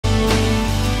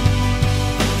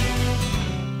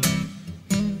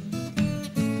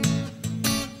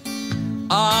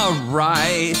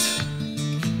right.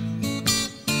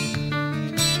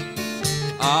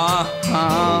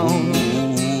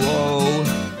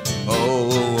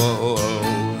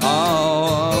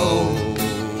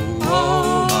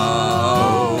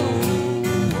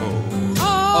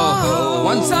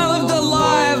 Once I lived a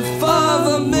life of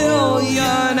a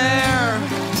millionaire.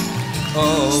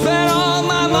 Spent all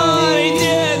my money,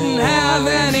 didn't have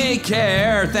any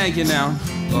care. Thank you now.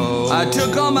 I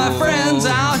took all my friends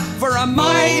out for a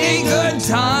mighty good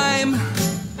time.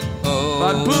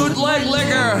 Bought bootleg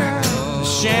liquor,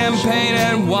 champagne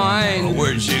and wine.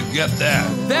 Where'd you get that?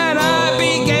 Then I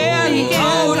began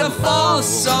to fall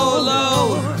so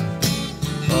low.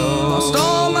 Lost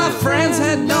all my friends,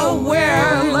 had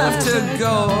nowhere left to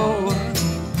go.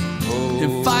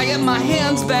 If I get my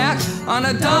hands back on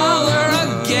 $1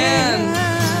 again,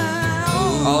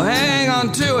 I'll hang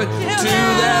on to it, to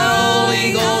that old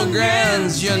legal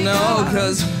grins, you know,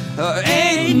 'cause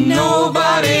ain't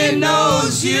nobody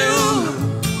knows you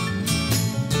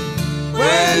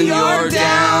when you're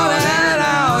down and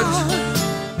out.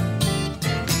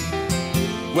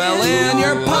 Well, in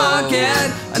your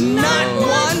pocket, not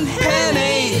one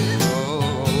penny.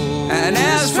 And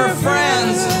as for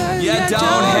friends, you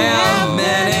don't have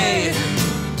many.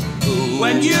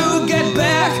 When you get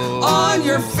back on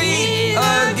your feet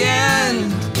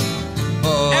again,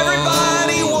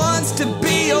 everybody wants to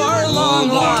be your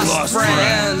long-lost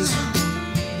friends.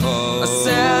 I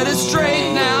said it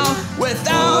straight now,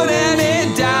 without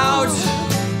any doubt.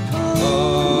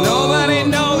 Nobody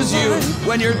knows you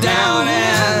when you're down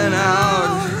and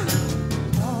out.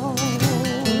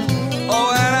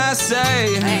 Oh, and I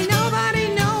say, ain't nobody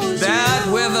knows that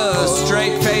you. with a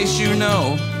straight face, you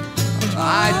know,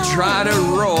 I try to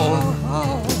roll.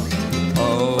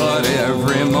 But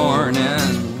every morning,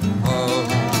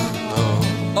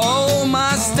 oh,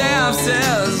 my staff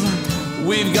says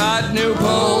we've got new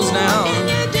polls now.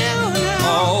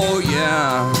 Oh,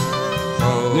 yeah.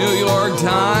 New York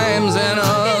Times and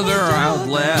other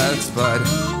outlets, but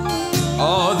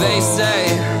oh, they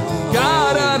say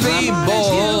gotta be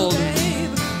bold,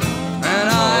 and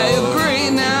I agree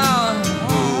now.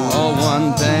 Oh,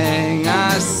 one thing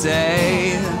I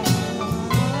say,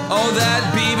 oh,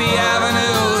 that BB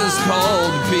Avenue is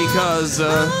cold because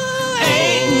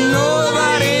ain't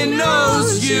nobody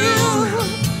knows you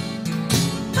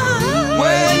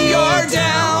when you're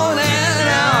down and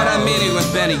out. I'm meeting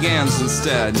with Benny Gantz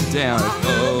instead. Damn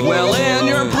it. Well, in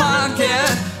your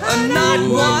pocket, not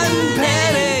one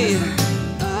penny.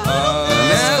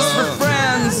 And as for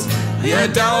friends, you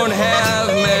don't have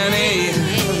many.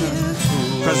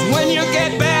 'Cause when you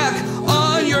get back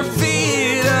on your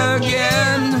feet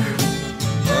again,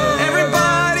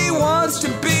 everybody wants to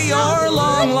be your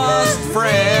long-lost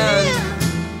friend.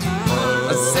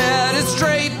 I said it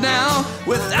straight now,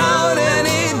 without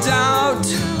any doubt.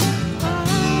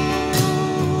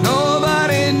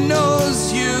 Nobody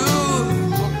knows you.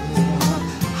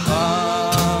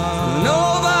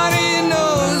 Nobody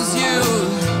knows you.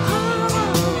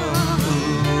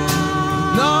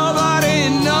 Nobody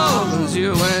knows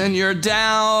you when you're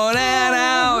down and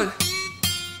out.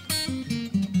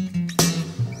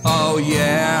 Oh,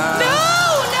 yeah. No,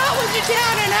 not when you're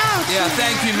down and out. Yeah,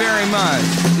 thank you very much.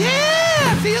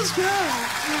 Yeah, feels good.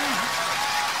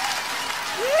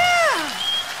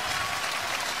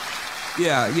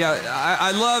 Yeah,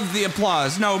 I love the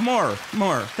applause. No, more,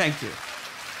 thank you.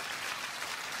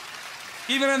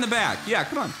 Even in the back. Yeah,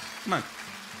 come on.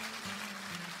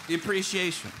 The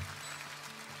appreciation.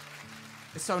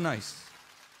 It's so nice.